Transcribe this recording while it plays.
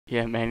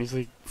Yeah, man, he's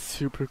like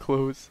super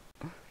close.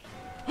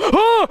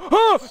 Oh,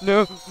 oh,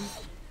 no.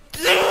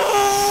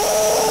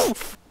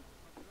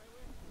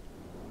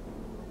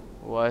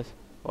 What?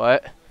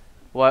 What?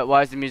 What?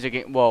 Why is the music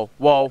getting? Whoa,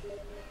 whoa,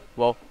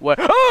 whoa, what?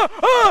 Ah,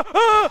 ah,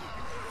 ah!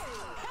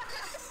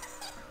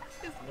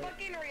 His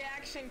fucking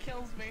reaction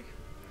kills me.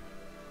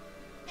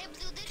 Hey,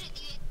 BlueDigit,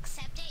 do you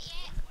accept it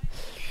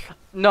yet?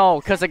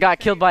 No, because I got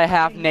killed by a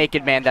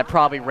half-naked man that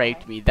probably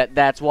raped me.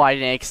 That's why I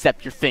didn't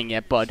accept your thing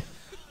yet, bud.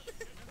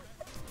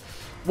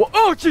 Whoa,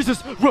 oh,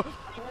 Jesus!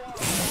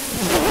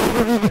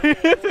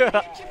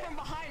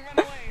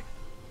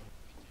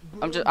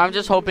 I'm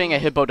just hoping a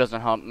hippo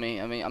doesn't hump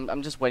me. I mean,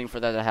 I'm just waiting for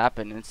that to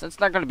happen. It's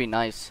not gonna be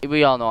nice.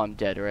 We all know I'm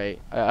dead,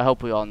 right? I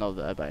hope we all know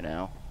that by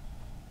now.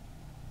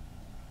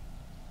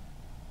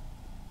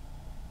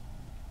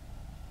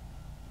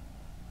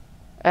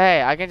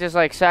 Hey, I can just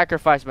like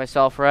sacrifice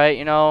myself, right?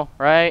 You know,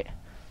 right?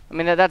 I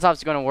mean, that's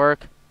obviously gonna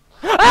work.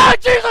 Ah,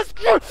 Jesus!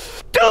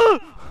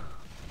 Dude!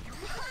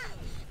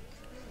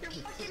 Your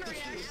fucking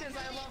reactions,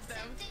 I love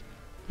them.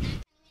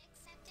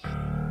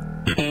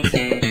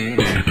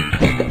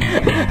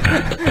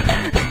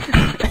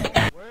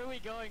 Where are we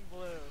going,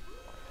 Blue?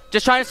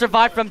 Just trying to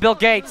survive from Bill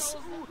Gates.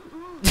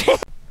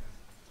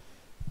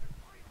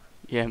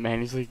 Yeah,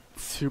 man, he's like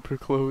super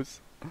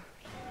close.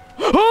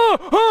 Oh,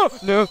 oh,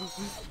 no.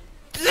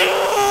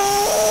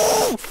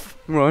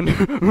 Run,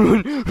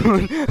 run,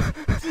 run,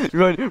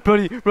 run,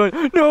 buddy,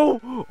 run.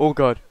 No! Oh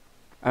god.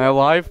 Am I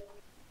alive?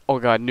 Oh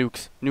god,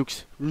 nukes,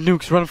 nukes,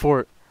 nukes, run for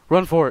it.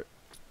 Run for it.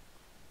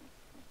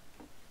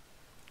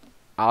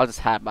 I'll just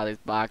hide by these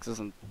boxes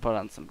and put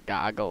on some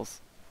goggles.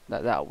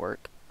 That'll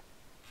work.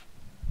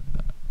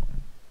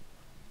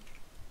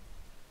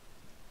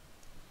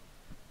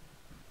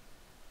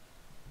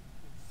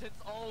 Since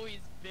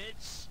always,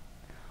 bitch.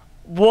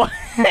 What?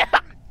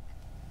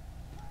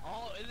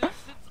 Oh, it is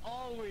since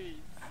always.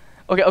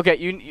 Okay, okay,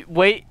 you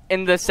wait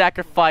in the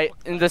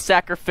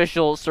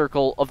sacrificial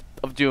circle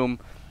of doom.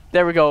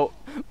 There we go.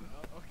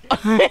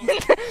 Okay.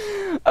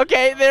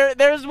 Okay,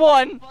 there's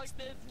one. Fuck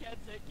this, can't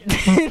take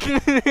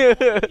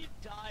it. He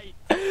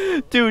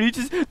died. Dude, he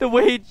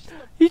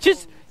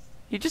just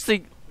he just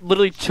like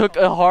literally took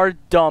a hard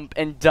dump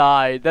and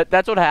died.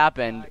 That's what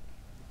happened.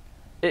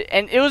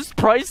 And it was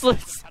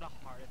priceless. Had a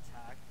heart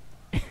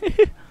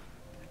attack.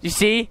 You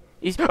see?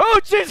 Oh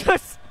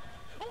Jesus!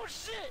 Oh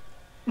shit!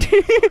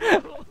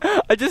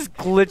 I just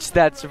glitched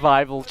that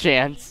survival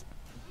chance.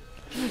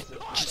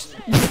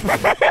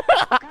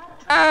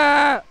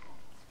 Ah!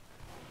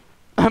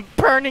 I'm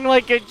burning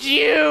like a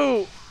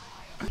Jew!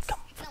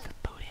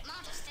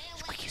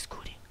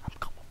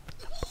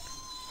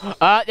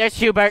 There's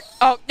Hubert.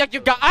 Oh, you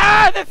got.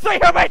 Ah, there's 3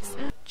 Huberts!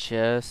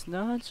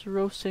 Chestnuts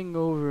roasting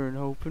over an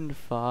open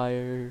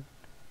fire.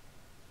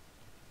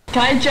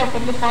 Can I jump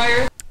in the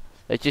fire?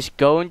 Let's just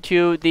go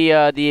into the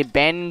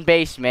abandoned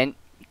basement,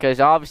 because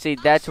obviously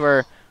that's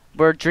where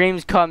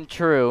dreams come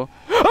true.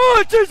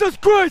 Oh, Jesus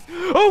Christ!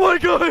 Oh my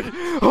God!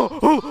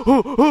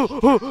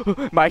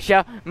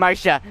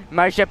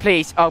 Marsha,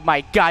 please! Oh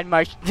my God,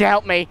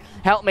 Marsha,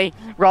 help me,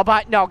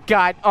 robot! No,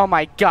 God! Oh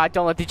my God!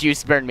 Don't let the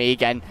juice burn me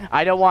again.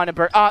 I don't want to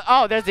burn.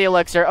 Oh, there's the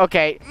elixir.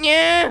 Okay,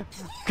 yeah.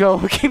 Go,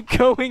 keep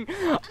going.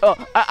 Oh,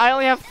 I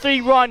only have 3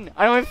 run.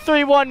 I only have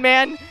 3 run,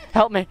 man.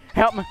 Help me.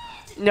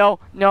 No,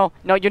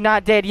 you're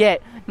not dead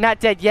yet. Not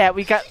dead yet.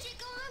 We got.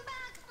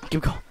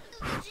 Keep going.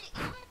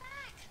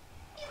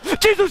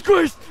 Jesus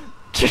Christ!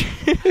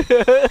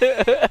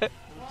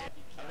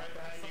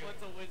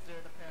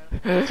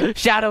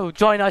 Shadow,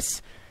 join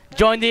us.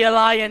 Join the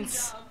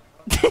alliance.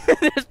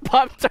 This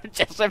pops are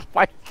just like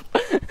my.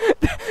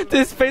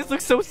 This face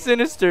looks so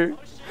sinister.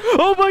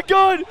 Oh my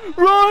God!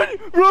 Run!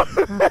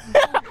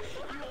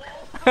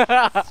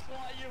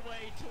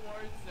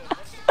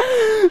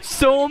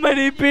 So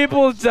many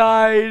people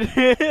died.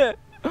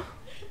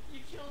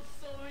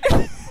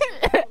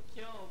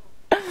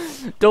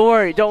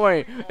 Don't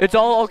worry. It's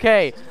all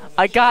okay.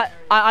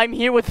 I'm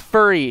here with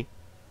Furry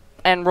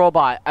and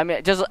Robot. I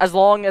mean, just as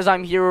long as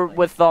I'm here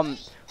with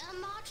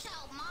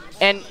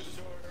and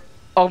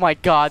oh my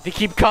God, they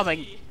keep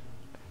coming.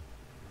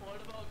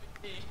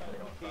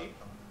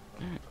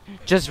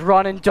 Just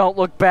run and don't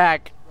look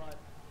back.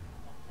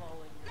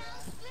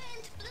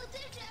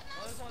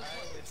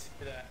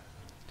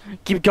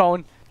 Keep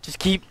going. Just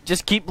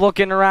keep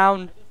looking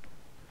around.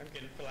 I'm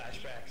getting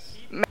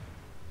flashbacks.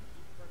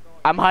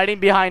 I'm hiding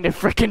behind a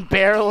freaking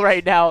barrel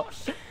right now.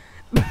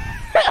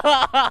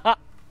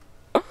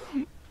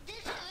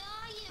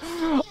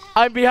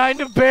 I'm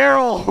behind a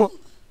barrel.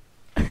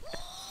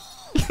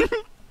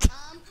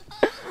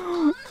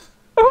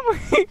 Oh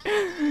my.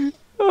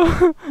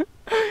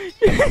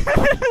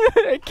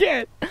 I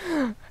can't.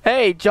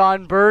 Hey,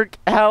 John Burke,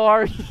 how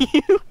are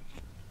you?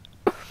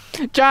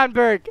 John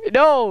Burke,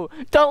 no,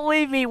 don't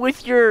leave me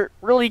with your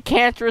really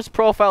cancerous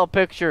profile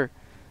picture.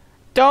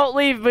 Don't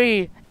leave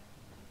me.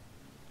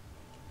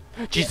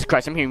 Jesus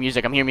Christ, I'm hearing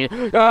music.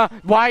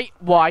 Why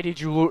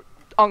did you,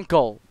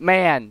 Uncle,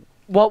 man,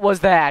 what was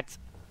that?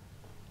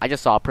 I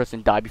just saw a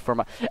person die before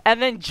my...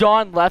 And then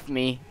John left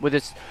me with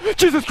his...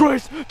 Jesus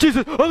Christ!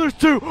 Jesus! Oh, there's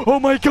two! Oh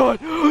my god!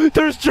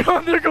 There's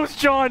John! There goes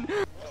John!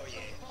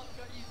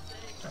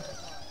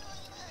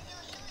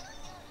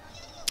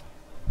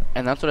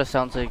 And that's what it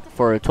sounds like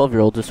for a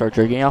 12-year-old to start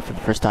jerking off for the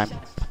first time.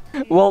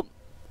 Well,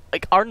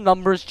 like, our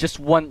numbers just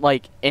went,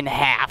 like, in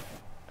half.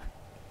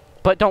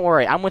 But don't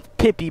worry, I'm with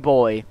Pippi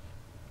Boy.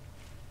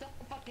 Don't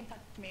fucking touch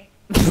me.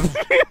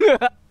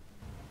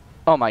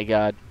 Oh my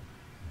god.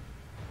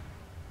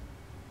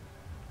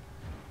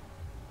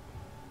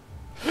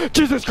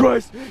 Jesus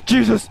Christ!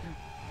 Jesus!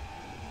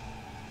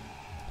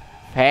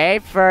 Hey,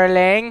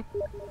 Furling!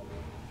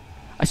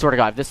 I swear to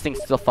god, this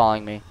thing's still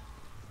following me.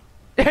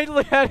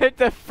 I hit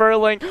the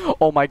Furling!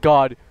 Oh my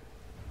god.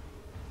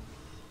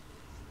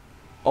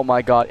 Oh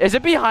my god. Is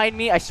it behind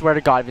me? I swear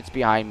to god if it's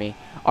behind me.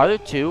 Are there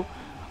two?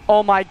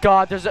 Oh my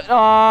god, there's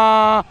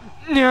a...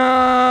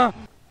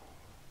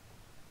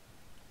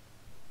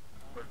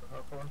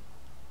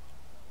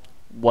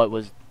 What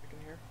was...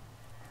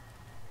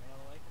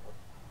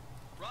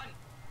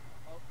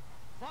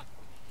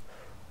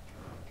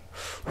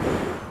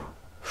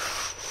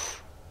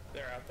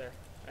 They're out there.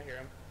 I hear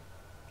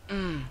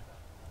them.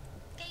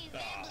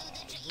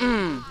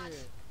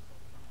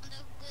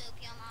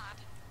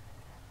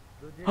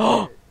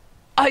 Oh,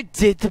 I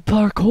did the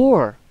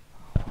parkour.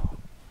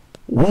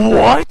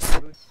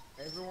 What?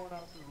 Everyone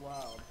else is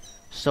loud.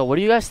 So what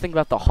do you guys think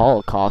about the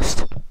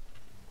Holocaust?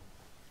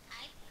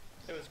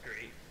 It was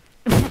great.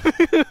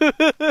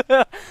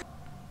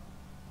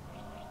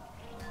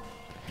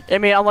 I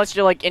mean, unless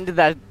you're like into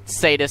that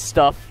sadist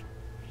stuff,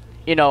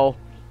 you know,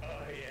 Oh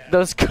yeah.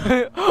 those.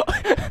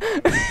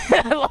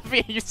 I love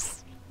you.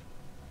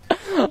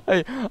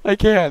 I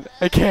can't.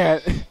 I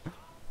can't. Where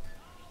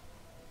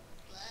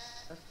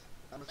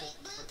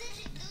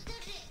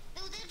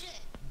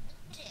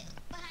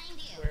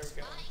are we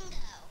going?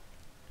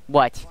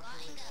 What?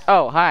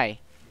 Oh, hi.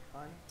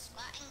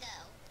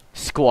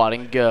 Squat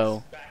and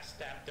go.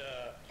 Backstabbed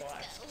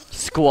flash.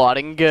 Squat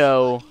and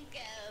go.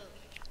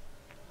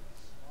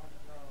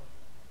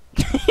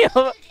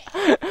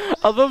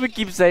 Although we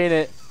keep saying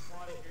it.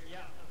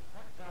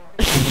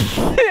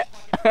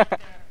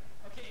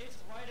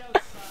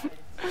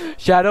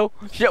 Shadow?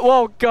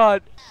 Whoa,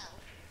 God.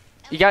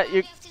 You got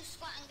you.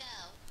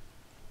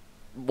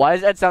 Why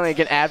does that sound like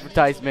an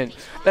advertisement?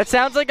 That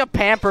sounds like a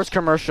Pampers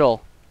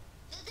commercial.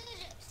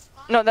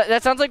 No,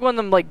 that sounds like one of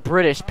them like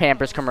British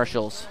Pampers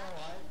commercials.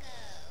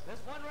 There's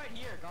one right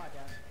here. God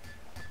damn it.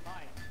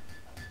 Mine.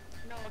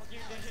 No, it's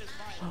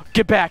mine.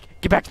 Get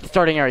back to the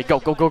starting area. Go,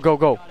 go, go, go,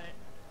 go.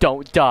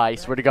 Don't die.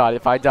 Swear to God,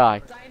 if I die.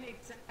 Die in the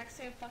exact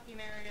same fucking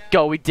area.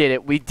 Go, we did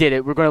it. We did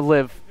it. We're gonna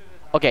live.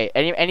 Okay,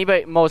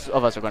 anybody, most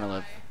of us are gonna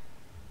live.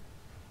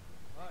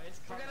 Oh, it's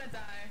We're coming. gonna die.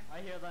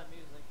 I hear that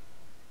music.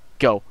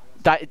 Go.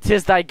 Die,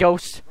 'tis thy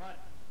ghost.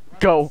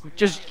 Go.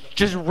 Just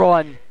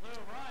run.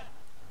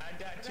 I've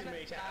died too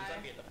many times.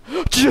 I'm getting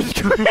the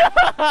Just. Oh, here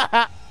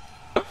I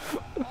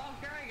go.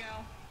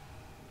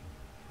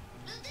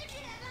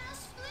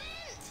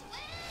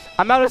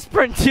 I'm out of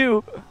sprint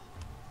too.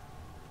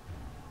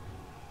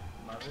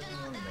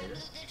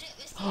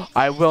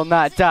 I will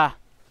not die.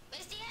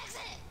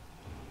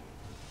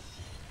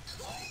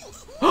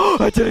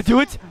 I didn't do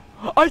it.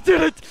 I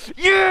did it.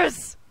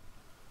 Yes.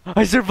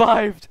 I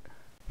survived.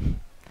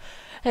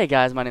 Hey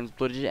guys, my name is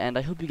BlueDigit, and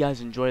I hope you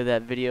guys enjoyed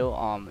that video.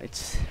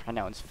 It's right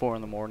now it's 4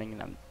 in the morning,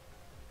 and I'm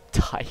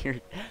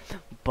tired.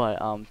 But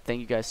thank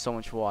you guys so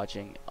much for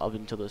watching up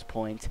until this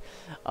point.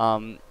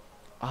 Oh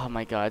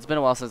my god, it's been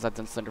a while since I've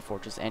done Slender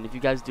Fortress, and if you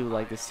guys do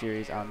like this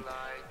series,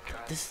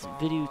 this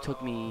video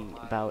took me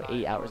about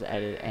 8 hours to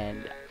edit,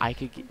 and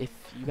if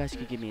you guys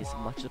could give me as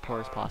much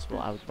support as possible,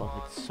 I would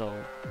love it so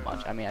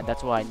much. I mean,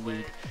 that's what I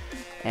need,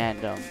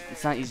 and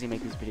it's not easy to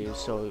make these videos,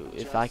 so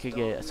if I could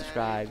get a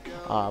subscribe,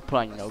 put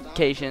on your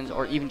notifications,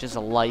 or even just a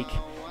like,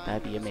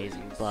 that'd be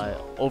amazing.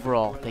 But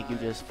overall, thank you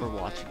just for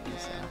watching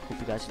this, and I hope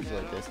you guys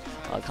enjoyed this.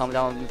 Comment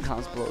down in the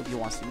comments below if you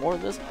want to see more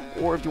of this,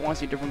 or if you want to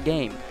see a different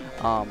game.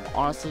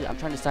 Honestly, I'm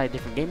trying to decide a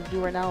different game to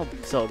do right now,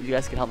 so if you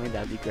guys could help me,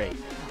 that'd be great.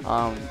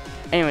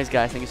 Anyways,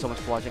 guys, thank you so much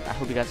for watching. I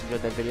hope you guys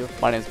enjoyed that video.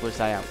 My name is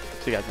BlueDigit.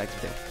 See you guys next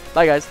video.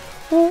 Bye, guys.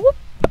 Whoop.